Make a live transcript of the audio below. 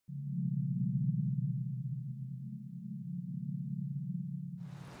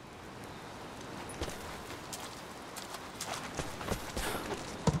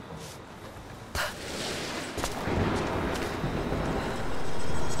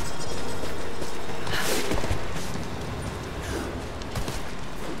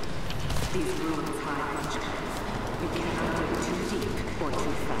much. You cannot dig too deep or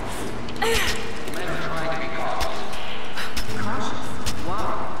too fast. Men are trying to be cautious. Cautious? Why?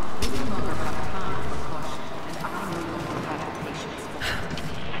 We no longer have time for caution, and I no longer have patience for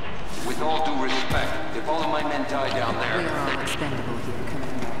it. With all due respect, if all of my men die down there... We are all expendable here,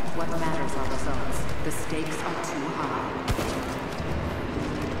 Commander. What matters are results. The stakes are too high.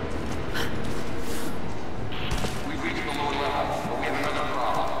 We've reached the lower level, but we have another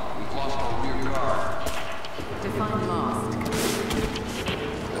problem. We've lost our rear guard. Define lost.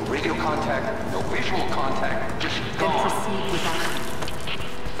 No radio contact, no visual contact, just Then gone. proceed without them.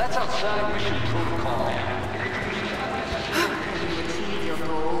 That's outside mission protocol, man. Can you achieve your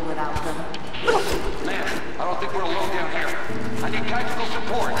goal without them? Man, I don't think we're alone down here. I need tactical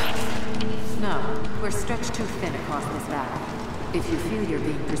support. No, we're stretched too thin across this valley. If you feel you're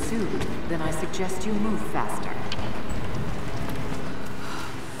being pursued, then I suggest you move faster.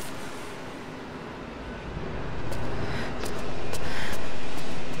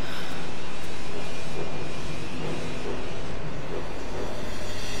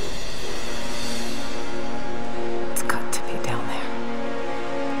 It's got to be down there.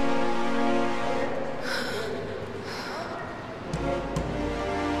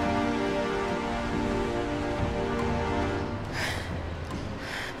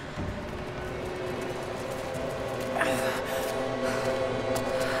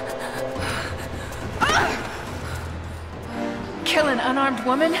 Kill an unarmed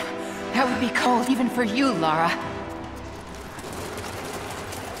woman? That would be cold even for you, Lara.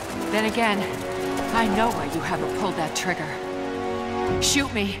 Then again, I know why you haven't pulled that trigger.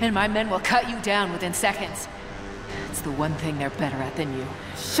 Shoot me, and my men will cut you down within seconds. It's the one thing they're better at than you.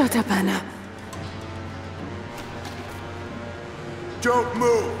 Shut up, Anna. Don't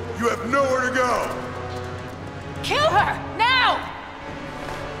move! You have nowhere to go! Kill her! Now!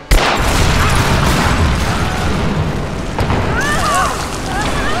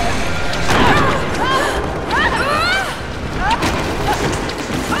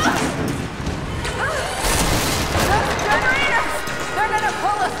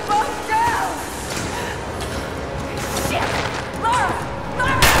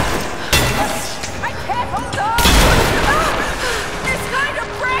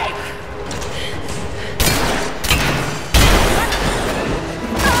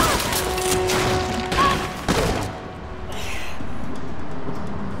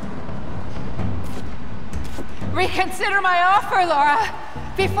 Reconsider my offer, Lara,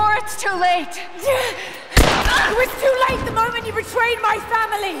 before it's too late. It was too late the moment you betrayed my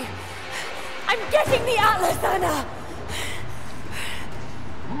family! I'm getting the Atlas, Anna!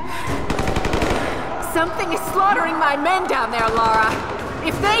 Something is slaughtering my men down there, Lara.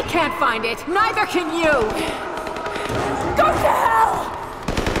 If they can't find it, neither can you! Go to hell!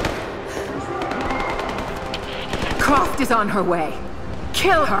 Croft is on her way.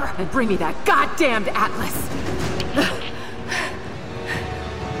 Kill her and bring me that goddamned Atlas.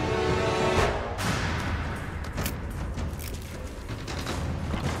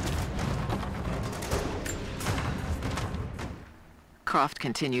 Croft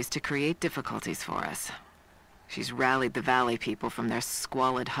continues to create difficulties for us. She's rallied the Valley people from their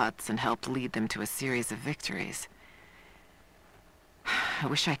squalid huts and helped lead them to a series of victories. I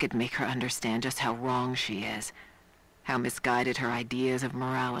wish I could make her understand just how wrong she is, how misguided her ideas of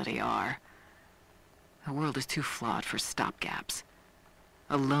morality are. The world is too flawed for stopgaps.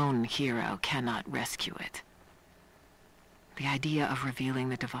 A lone hero cannot rescue it. The idea of revealing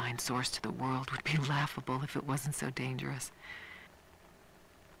the divine source to the world would be laughable if it wasn't so dangerous.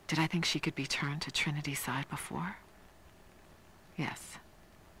 Did I think she could be turned to Trinity's side before? Yes.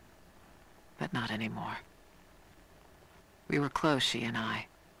 But not anymore. We were close, she and I.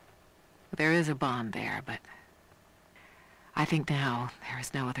 There is a bond there, but I think now there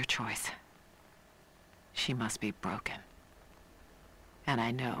is no other choice. She must be broken. And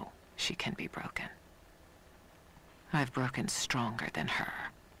I know she can be broken. I've broken stronger than her.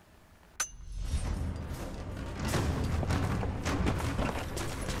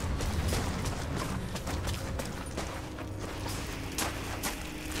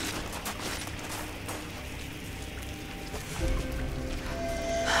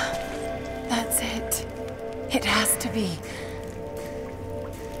 That's it. It has to be.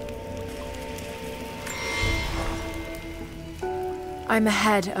 I'm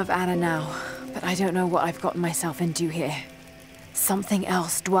ahead of Anna now, but I don't know what I've gotten myself into here. Something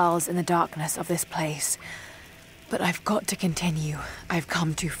else dwells in the darkness of this place. But I've got to continue. I've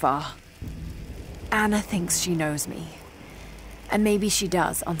come too far. Anna thinks she knows me. And maybe she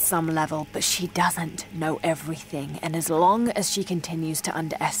does on some level, but she doesn't know everything. And as long as she continues to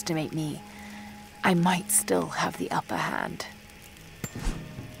underestimate me, I might still have the upper hand.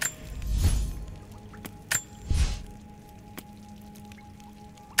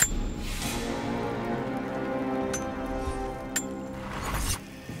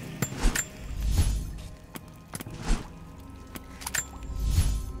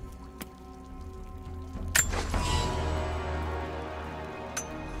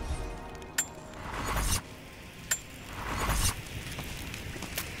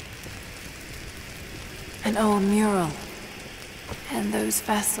 An old mural. And those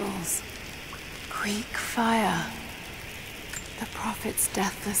vessels. Greek fire. The Prophet's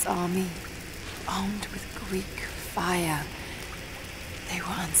deathless army, armed with Greek fire. They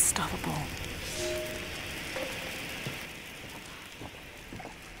were unstoppable.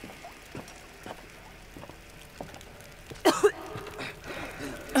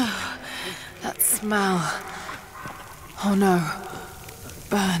 That smell. Oh no.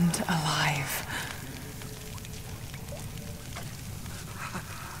 Burned alive.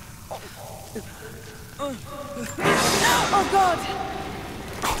 Oh God!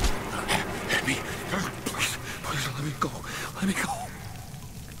 Let me, please let me go. Let me go.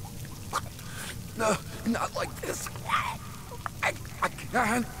 No, not like this. I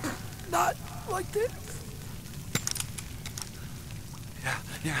can't. Not like this.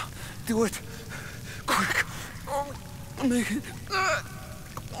 Yeah, do it. Quick.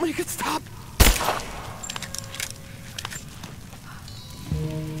 Make it stop.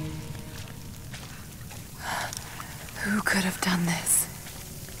 Who could have done this?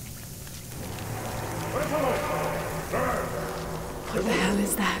 What the hell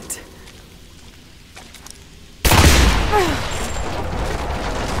is that?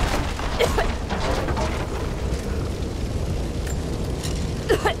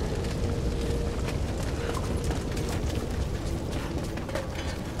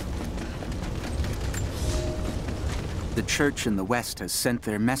 The Church in the West has sent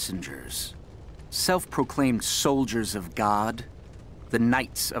their messengers. Self-proclaimed soldiers of God, the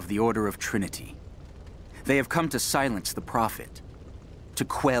Knights of the Order of Trinity. They have come to silence the Prophet, to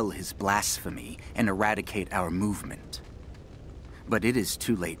quell his blasphemy and eradicate our movement. But it is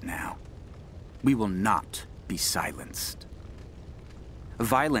too late now. We will not be silenced.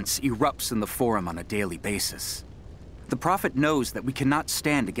 Violence erupts in the Forum on a daily basis. The Prophet knows that we cannot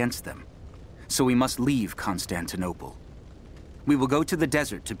stand against them, so we must leave Constantinople. We will go to the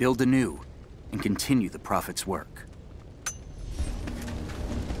desert to build anew, and continue the Prophet's work.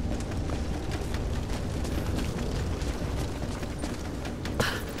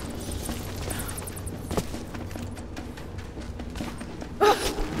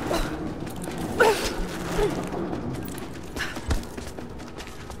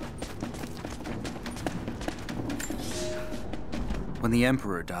 When the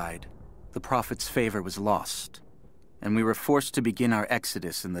Emperor died, the Prophet's favor was lost, and we were forced to begin our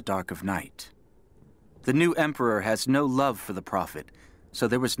exodus in the dark of night. The new Emperor has no love for the Prophet, so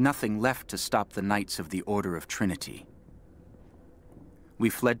there was nothing left to stop the Knights of the Order of Trinity.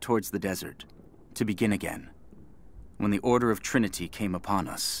 We fled towards the desert, to begin again, when the Order of Trinity came upon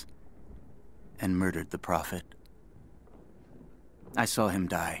us, and murdered the Prophet. I saw him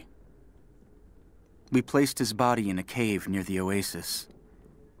die. We placed his body in a cave near the oasis,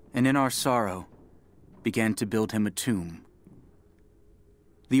 and in our sorrow, began to build him a tomb.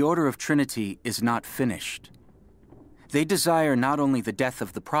 The Order of Trinity is not finished. They desire not only the death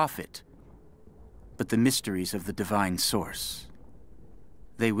of the Prophet, but the mysteries of the divine source.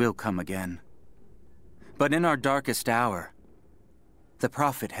 They will come again. But in our darkest hour, the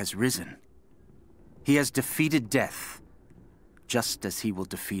Prophet has risen. He has defeated death, just as he will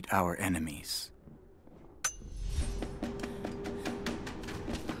defeat our enemies.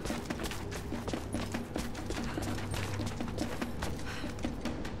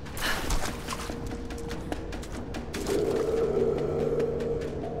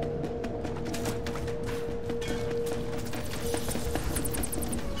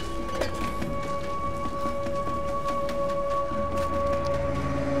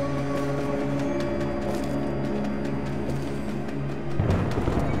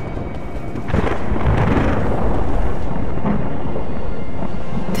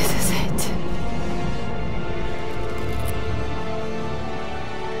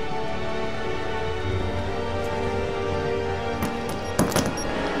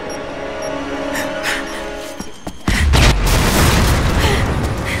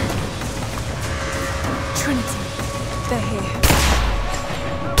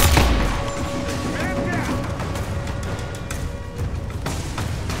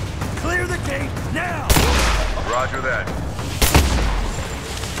 Roger that.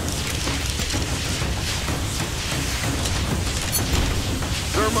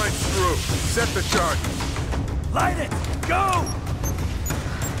 Thermite's through. Set the charge. Light it! Go!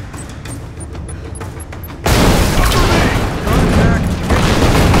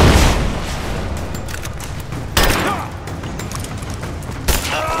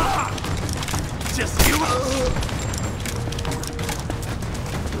 Just you?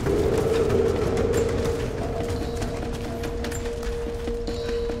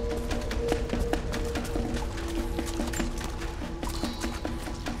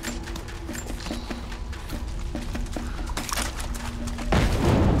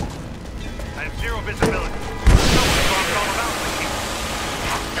 I have zero visibility. Someone's talking all about me.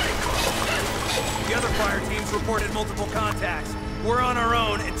 The other fire teams reported multiple contacts. We're on our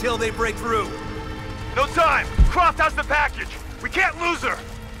own until they break through. No time! Croft has the package! We can't lose her!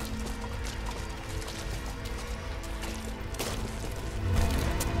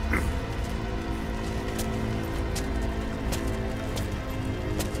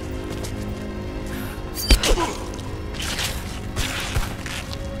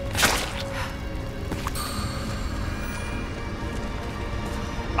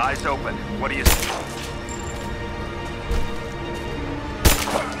 Eyes open. What do you see?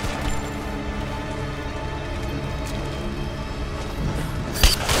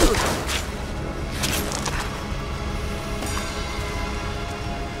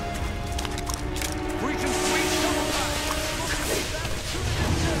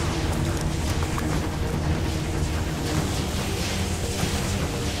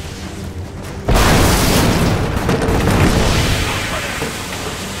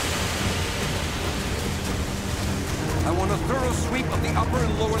 I want a thorough sweep of the upper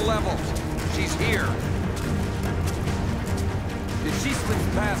and lower levels. She's here. If she slips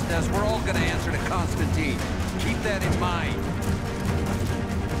past us, we're all gonna answer to Constantine. Keep that in mind.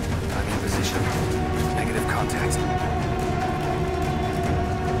 I'm in position. Negative contact.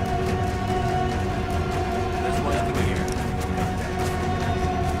 There's one through here.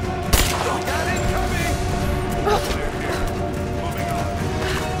 Got it coming! Moving on.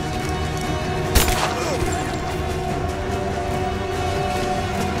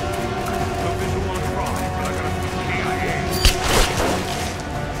 No visual on Croft, but I got a KIA.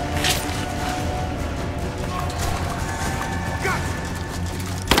 Got it!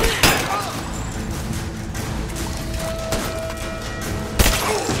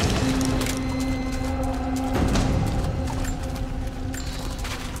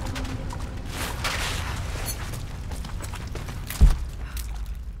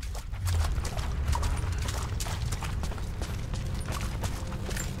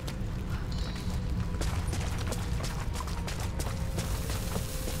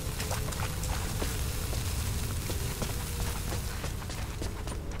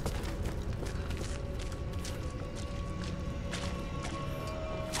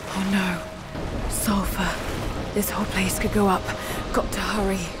 Oh no. Sulfur. This whole place could go up. Got to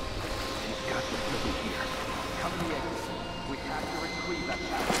hurry.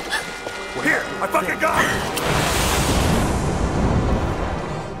 Here! I fucking got it!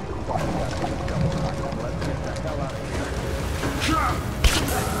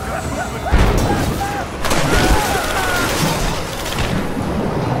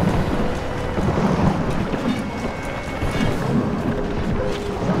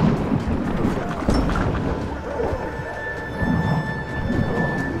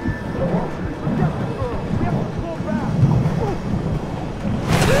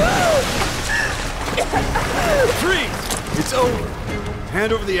 Freeze! It's over.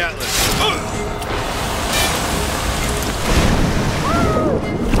 Hand over the atlas.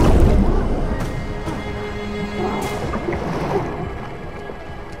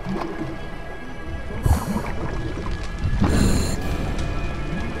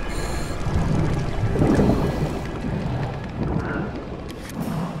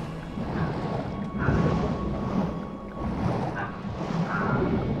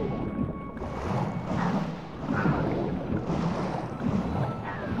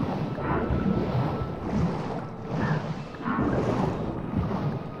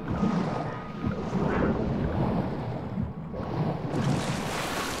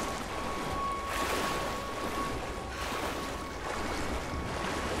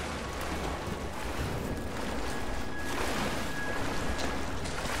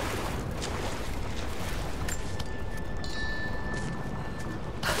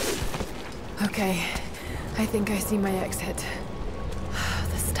 Okay, I think I see my exit.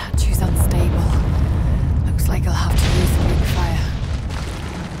 The statue's unstable. Looks like I'll have to use the big fire.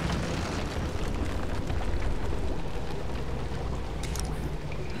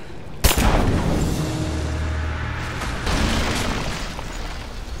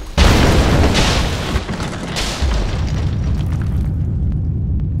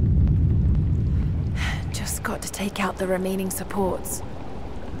 just got to take out the remaining supports.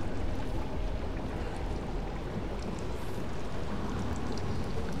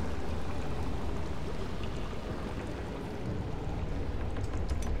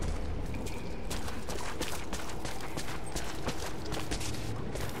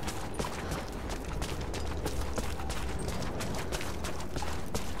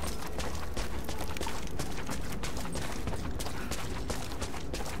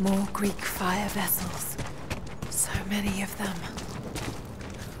 More Greek fire vessels. So many of them.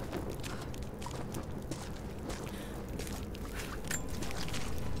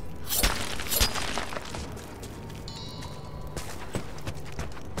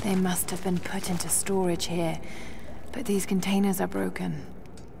 They must have been put into storage here, but these containers are broken.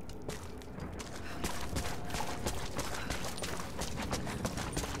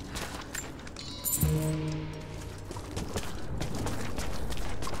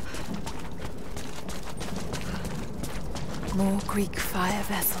 More Greek fire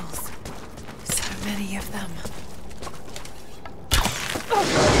vessels. So many of them.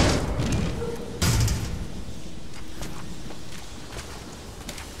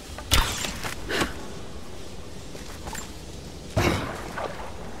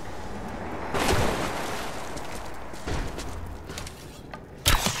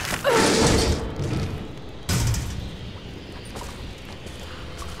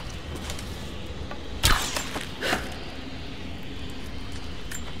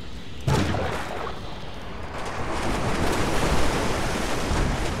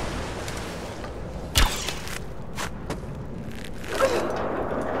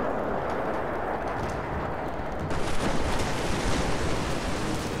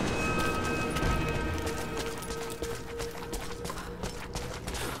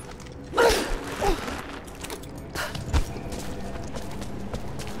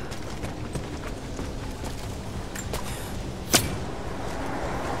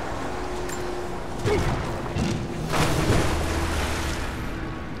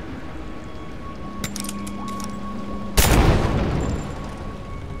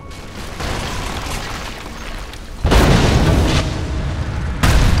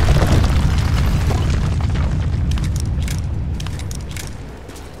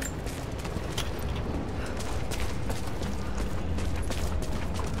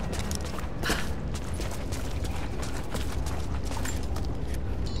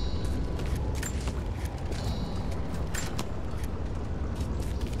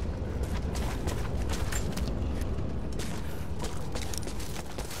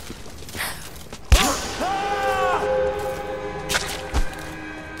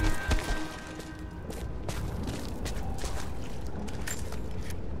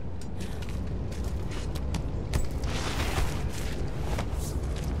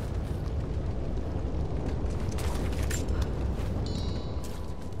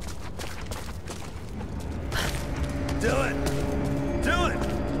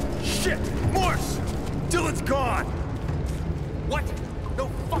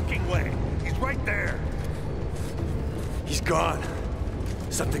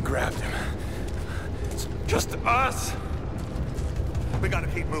 Something grabbed him. It's just us. We gotta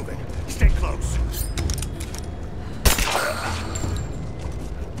keep moving. Stay close.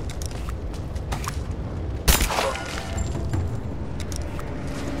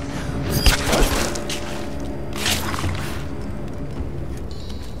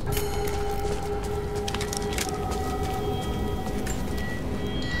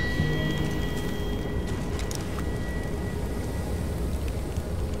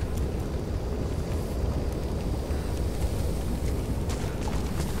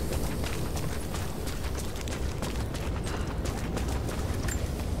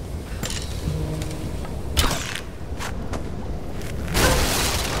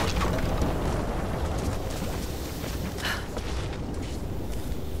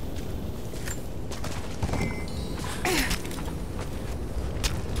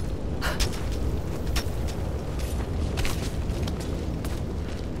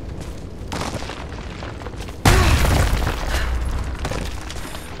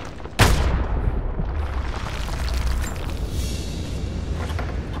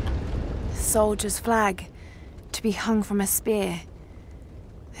 Soldier's flag, to be hung from a spear.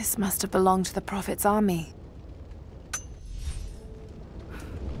 This must have belonged to the Prophet's army.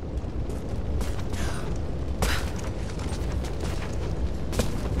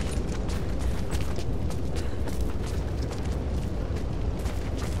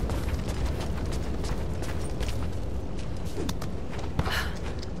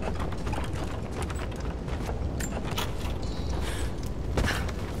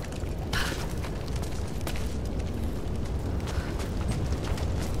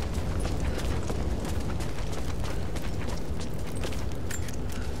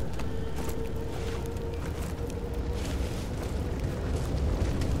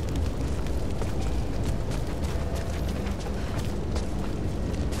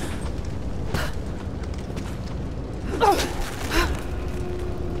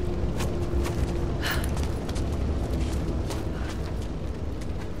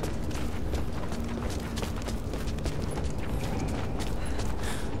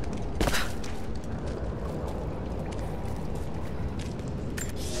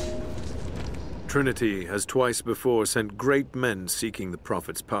 Trinity has twice before sent great men seeking the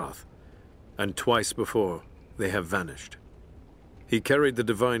Prophet's path, and twice before they have vanished. He carried the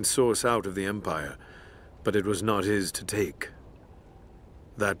divine source out of the Empire, but it was not his to take.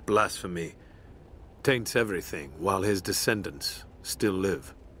 That blasphemy taints everything while his descendants still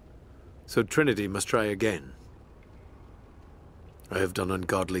live. So Trinity must try again. I have done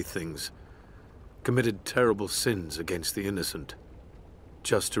ungodly things, committed terrible sins against the innocent,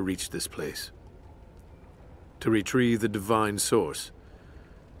 just to reach this place. To retrieve the divine source.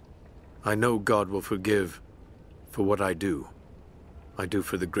 I know God will forgive for what I do. I do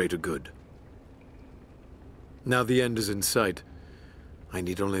for the greater good. Now the end is in sight. I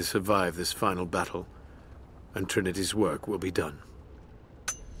need only survive this final battle, and Trinity's work will be done.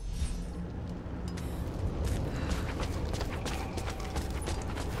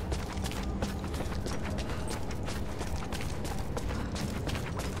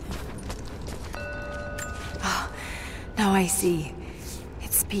 Now I see.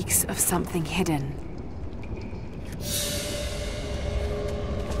 It speaks of something hidden.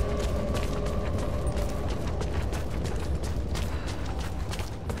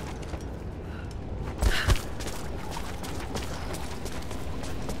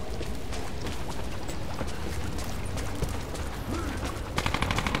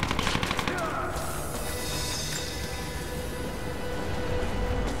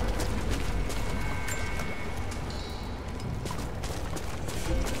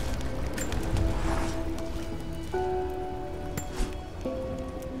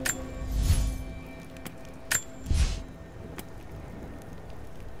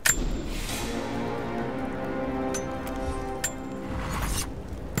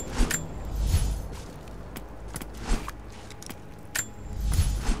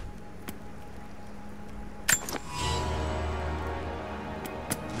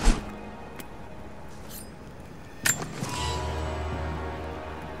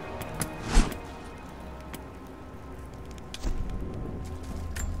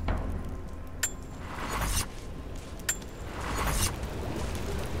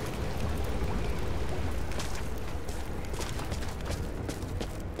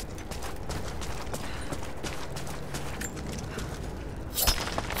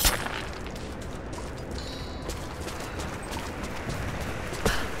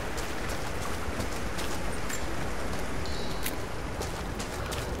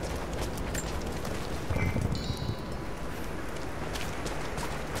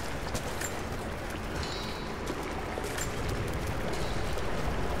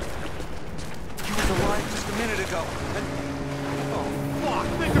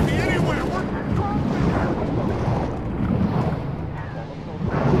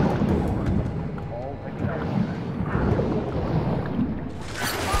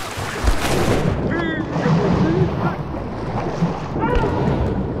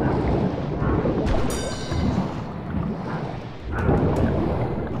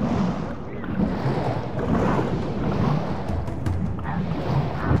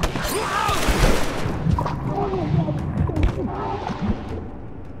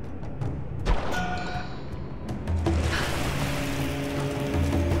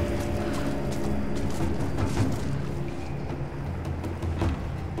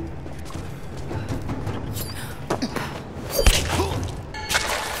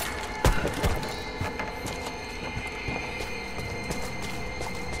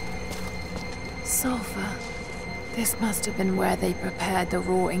 Sulfur. This must have been where they prepared the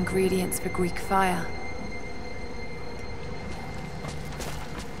raw ingredients for Greek fire.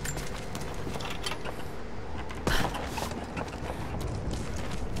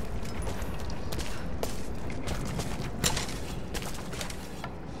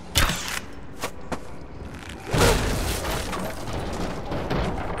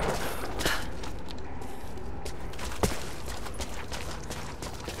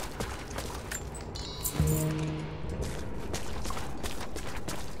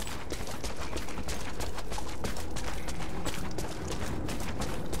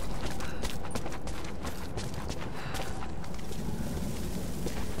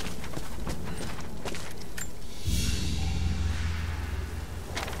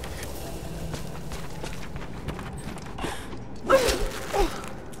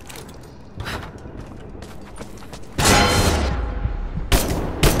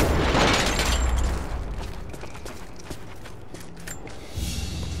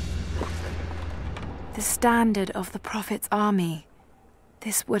 The standard of the Prophet's army.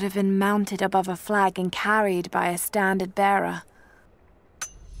 This would have been mounted above a flag and carried by a standard bearer.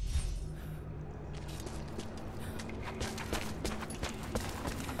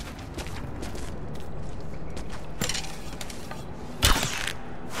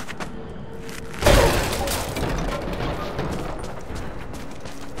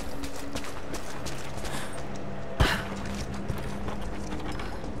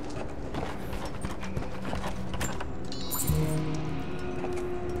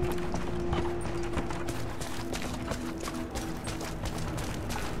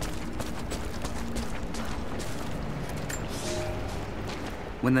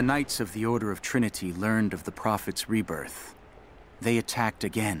 When the Knights of the Order of Trinity learned of the Prophet's rebirth, they attacked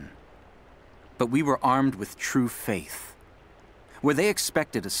again. But we were armed with true faith. Where they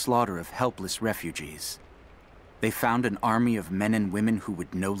expected a slaughter of helpless refugees, they found an army of men and women who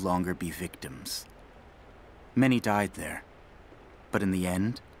would no longer be victims. Many died there, but in the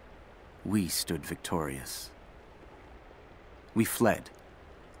end, we stood victorious. We fled,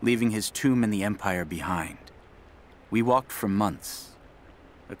 leaving his tomb and the Empire behind. We walked for months,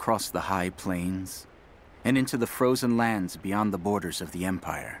 across the high plains, and into the frozen lands beyond the borders of the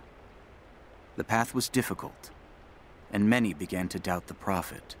Empire. The path was difficult, and many began to doubt the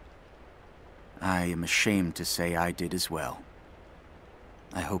Prophet. I am ashamed to say I did as well.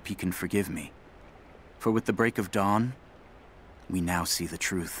 I hope he can forgive me, for with the break of dawn, we now see the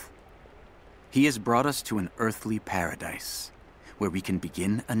truth. He has brought us to an earthly paradise, where we can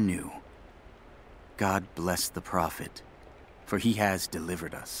begin anew. God bless the Prophet, for he has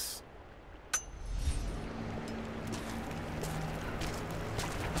delivered us.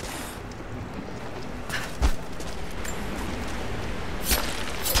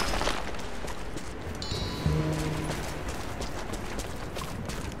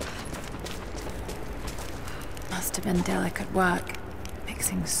 Must have been delicate work,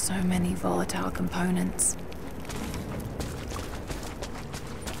 mixing so many volatile components.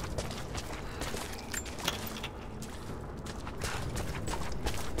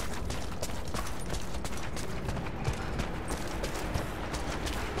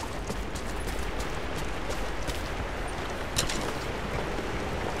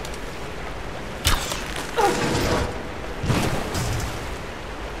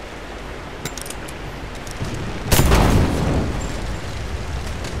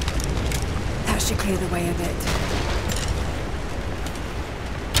 Clear the way a bit.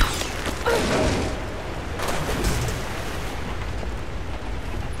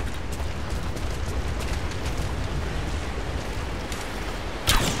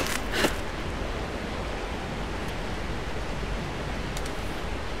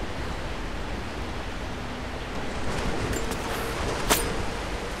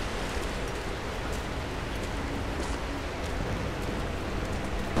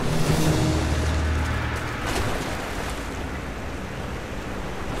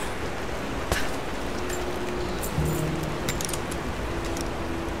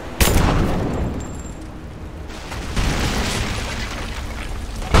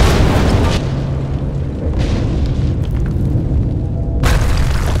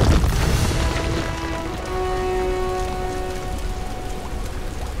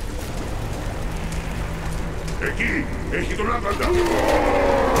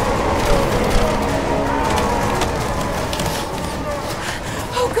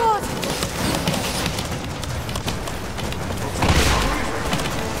 Oh God!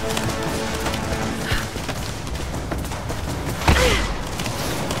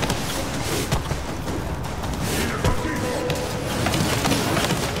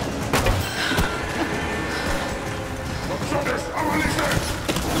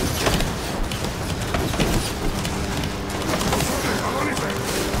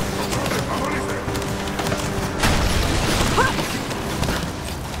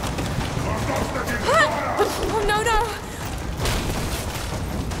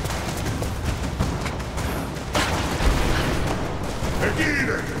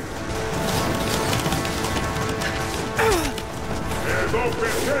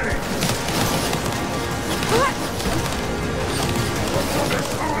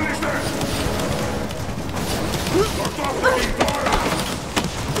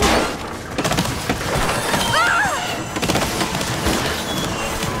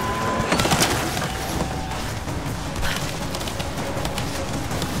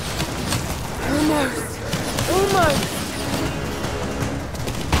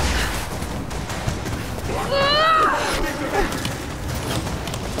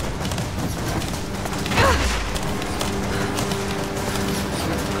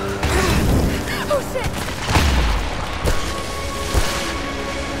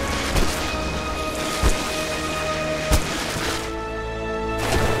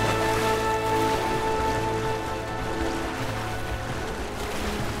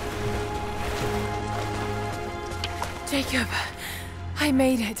 Jacob, I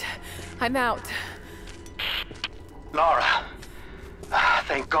made it. I'm out. Lara,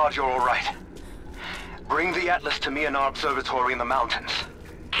 thank God you're all right. Bring the Atlas to me in our observatory in the mountains.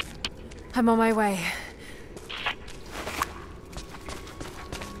 I'm on my way.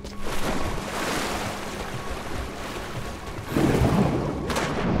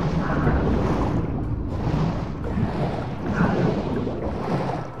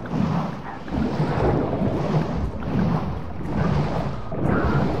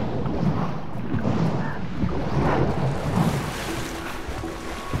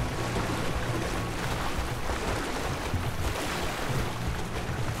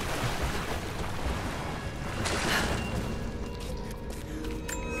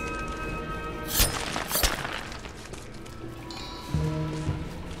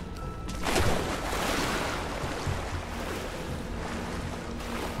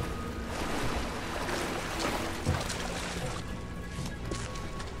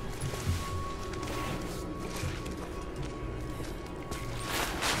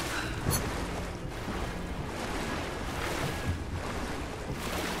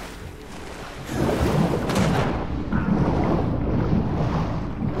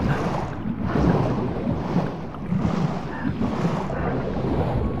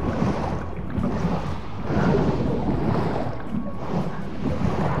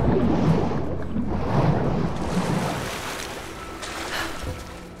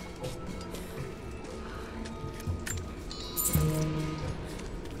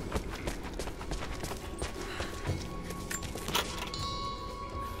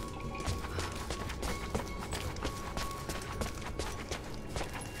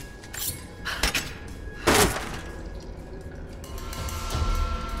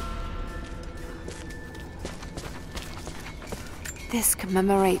 This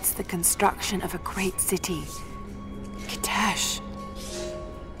commemorates the construction of a great city. Kitesh.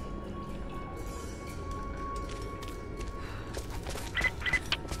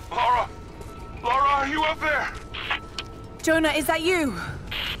 Lara! Lara, are you up there? Jonah, is that you?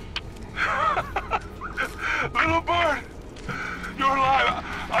 Little bird! You're alive!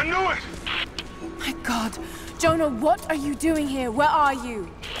 I knew it! My God. Jonah, what are you doing here? Where are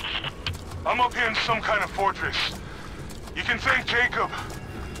you? I'm up here in some kind of fortress. You can thank Jacob.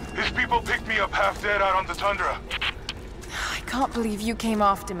 His people picked me up half dead out on the tundra. I can't believe you came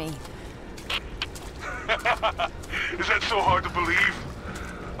after me. Is that so hard to believe?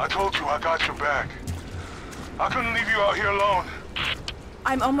 I told you I got your back. I couldn't leave you out here alone.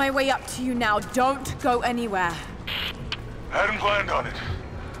 I'm on my way up to you now. Don't go anywhere. Hadn't planned on it.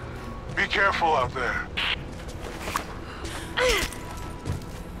 Be careful out there.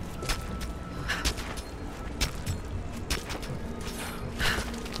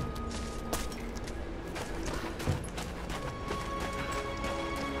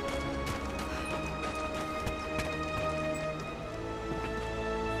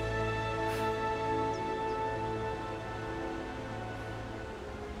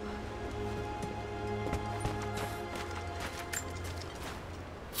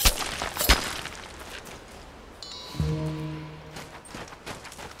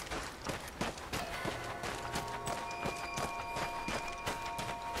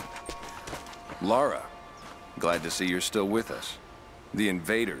 Lara, glad to see you're still with us. The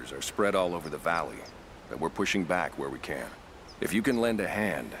invaders are spread all over the valley, but we're pushing back where we can. If you can lend a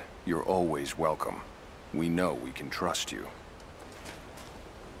hand, you're always welcome. We know we can trust you.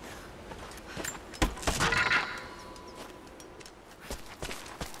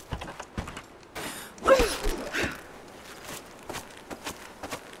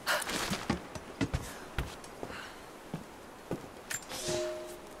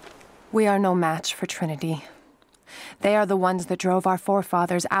 We are no match for Trinity. They are the ones that drove our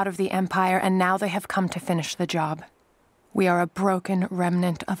forefathers out of the Empire, and now they have come to finish the job. We are a broken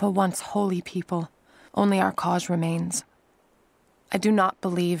remnant of a once holy people. Only our cause remains. I do not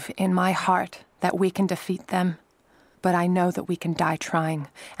believe in my heart that we can defeat them, but I know that we can die trying,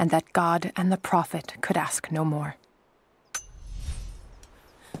 and that God and the Prophet could ask no more.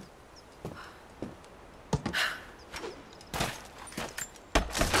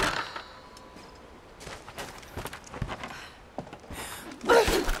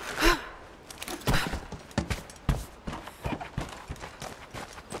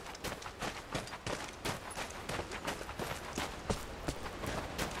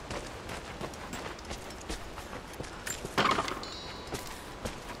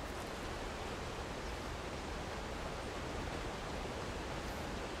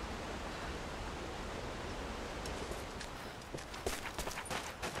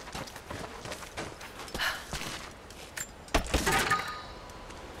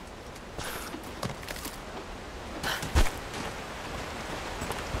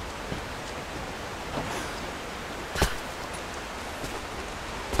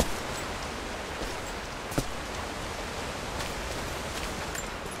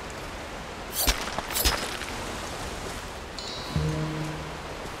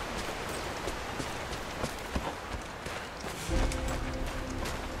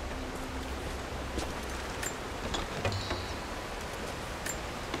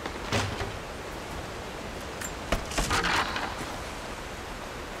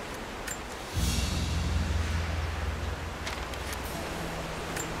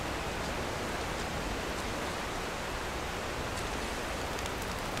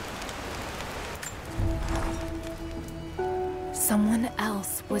 Someone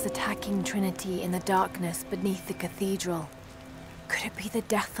else was attacking Trinity in the darkness beneath the cathedral. Could it be the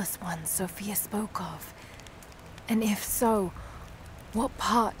Deathless One Sophia spoke of? And if so, what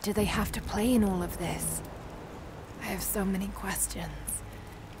part do they have to play in all of this? I have so many questions.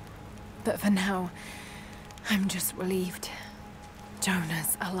 But for now, I'm just relieved.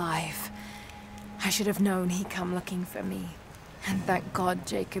 Jonah's alive. I should have known he'd come looking for me. And thank God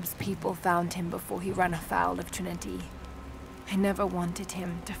Jacob's people found him before he ran afoul of Trinity. I never wanted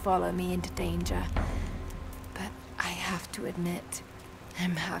him to follow me into danger, but I have to admit,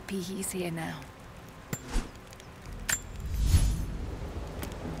 I'm happy he's here now.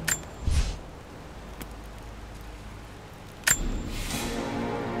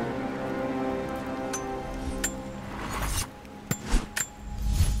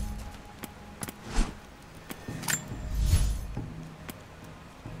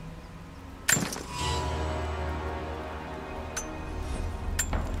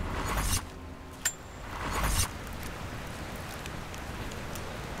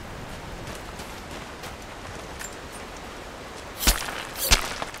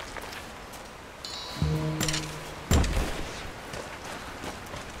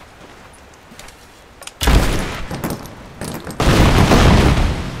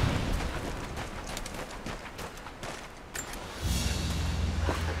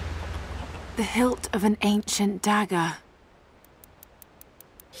 The hilt of an ancient dagger.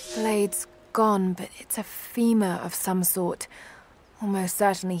 Blade's gone, but it's a femur of some sort. Almost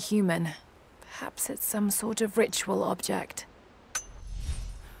certainly human. Perhaps it's some sort of ritual object.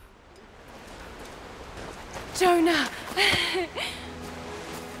 Jonah!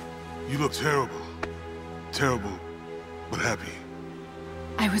 You look terrible. Terrible, but happy.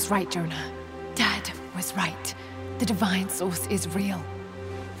 I was right, Jonah. Dad was right. The divine source is real.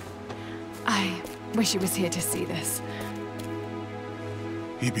 I wish he was here to see this.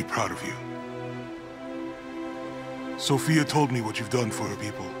 He'd be proud of you. Sophia told me what you've done for her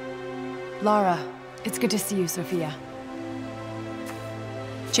people. Lara, It's good to see you, Sophia.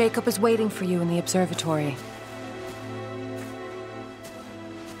 Jacob is waiting for you in the observatory.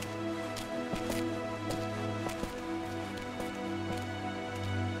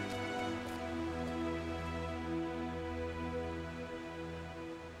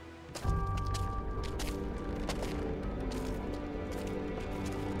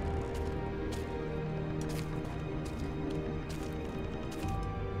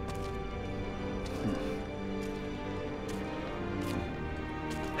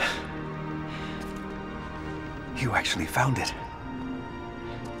 You actually found it.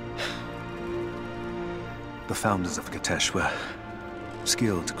 The founders of Kitezh were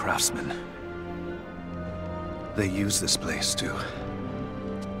skilled craftsmen. They used this place to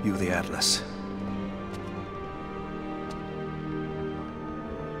view the Atlas.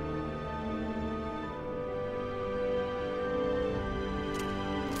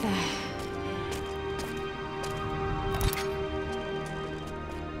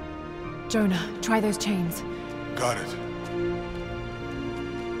 Jonah, try those chains. Got it.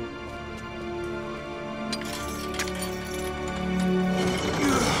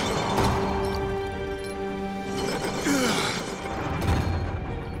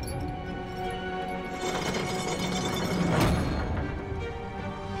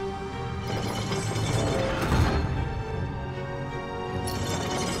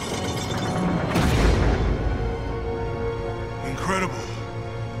 Incredible.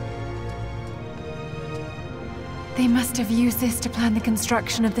 They must have used this to plan the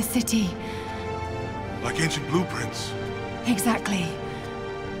construction of the city. Like ancient blueprints. Exactly.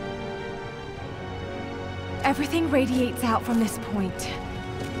 Everything radiates out from this point.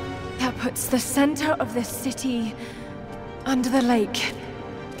 That puts the center of the city under the lake.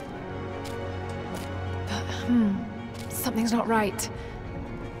 But, something's not right.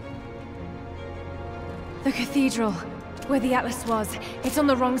 The cathedral, where the Atlas was, it's on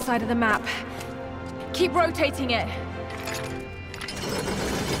the wrong side of the map. Keep rotating it.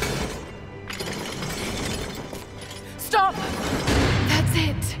 Stop! That's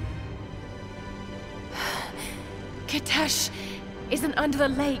it. Kitezh isn't under the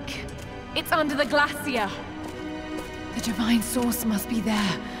lake. It's under the glacier. The divine source must be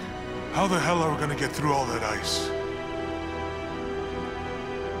there. How the hell are we gonna get through all that ice?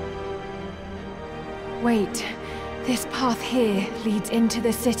 Wait. This path here leads into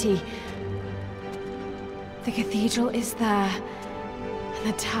the city. The cathedral is there,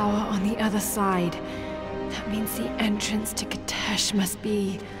 and the tower on the other side. That means the entrance to Kitezh must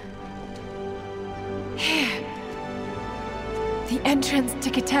be... here. The entrance to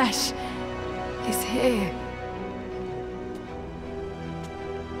Kitezh is here.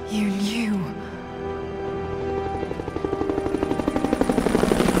 You knew.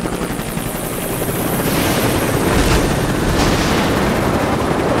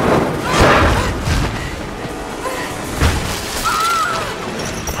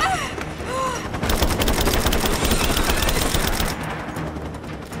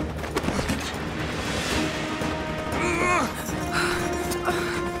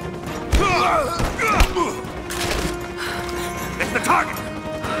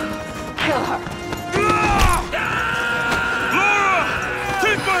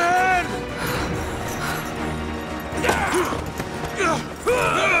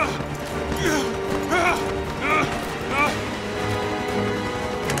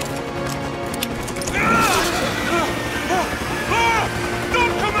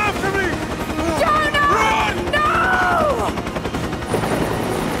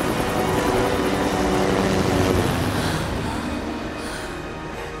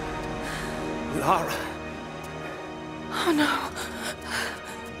 Lara. Oh no.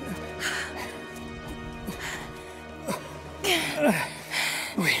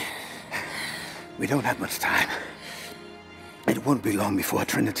 We don't have much time. It won't be long before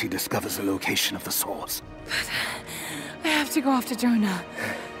Trinity discovers the location of the source. But I have to go after Jonah.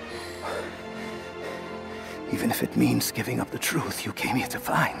 Even if it means giving up the truth you came here to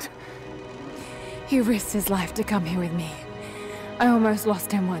find. He risked his life to come here with me. I almost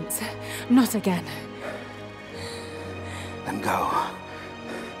lost him once. Not again. Then go.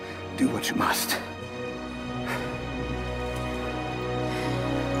 Do what you must.